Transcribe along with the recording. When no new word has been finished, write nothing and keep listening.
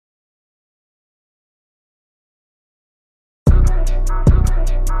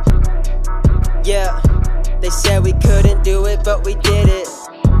Yeah, they said we couldn't do it, but we did it.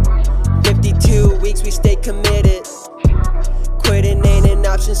 52 weeks, we stayed committed. Quitting ain't an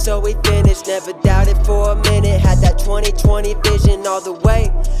option, so we finished. Never doubted for a minute. Had that 20/20 vision all the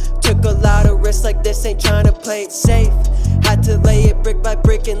way. Took a lot of risks, like this ain't trying to play it safe. Had to lay it brick by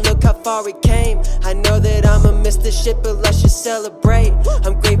brick and look how far we came. I know that I'ma miss the shit, but let's just celebrate.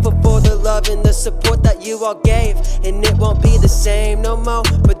 I'm grateful for the love and the support that you all gave. And it won't be the same no more,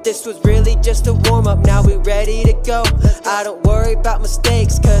 but this was really just a warm-up. Now we ready to go. I don't worry about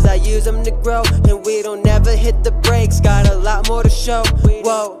mistakes, cause I use them to grow. And we don't ever hit the brakes, got a lot more to show.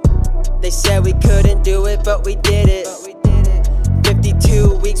 Whoa, they said we couldn't do it, but we did it.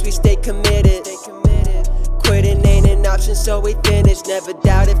 52 weeks, we stayed committed. Quitting ain't an option, so we finished. Never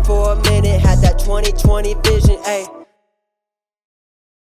doubted for a minute. Had that 20/20 vision, ayy.